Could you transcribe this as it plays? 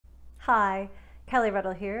Hi, Kelli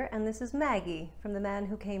Ruttle here, and this is Maggie from The Man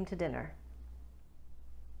Who Came to Dinner.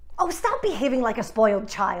 Oh, stop behaving like a spoiled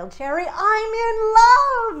child, Sherry. I'm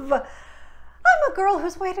in love! I'm a girl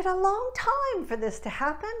who's waited a long time for this to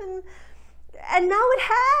happen, and now it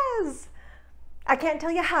has. I can't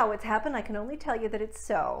tell you how it's happened. I can only tell you that it's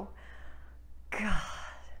so. God,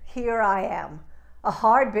 here I am, a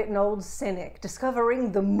hard-bitten old cynic,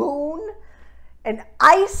 discovering the moon and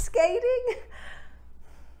ice skating.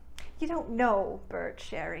 You don't know Bert,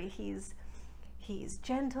 Sherry. He's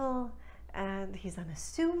gentle and he's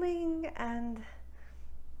unassuming and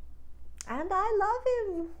I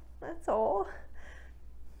love him. That's all.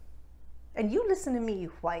 And you listen to me,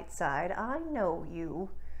 Whiteside. I know you.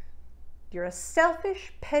 You're a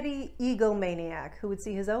selfish, petty egomaniac who would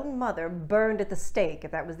see his own mother burned at the stake if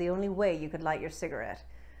that was the only way you could light your cigarette.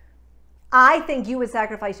 I think you would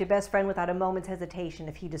sacrifice your best friend without a moment's hesitation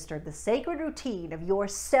if he disturbed the sacred routine of your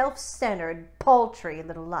self-centered, paltry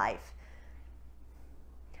little life.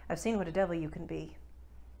 I've seen what a devil you can be.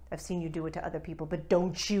 I've seen you do it to other people, but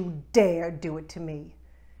don't you dare do it to me.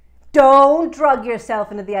 Don't drug yourself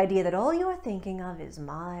into the idea that all you're thinking of is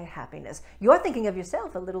my happiness. You're thinking of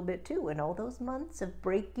yourself a little bit too, and all those months of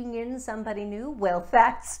breaking in somebody new, well,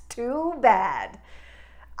 that's too bad.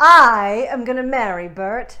 I am gonna marry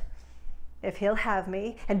Bert, if he'll have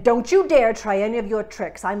me, and don't you dare try any of your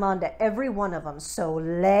tricks. I'm on to every one of them, so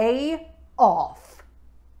lay off.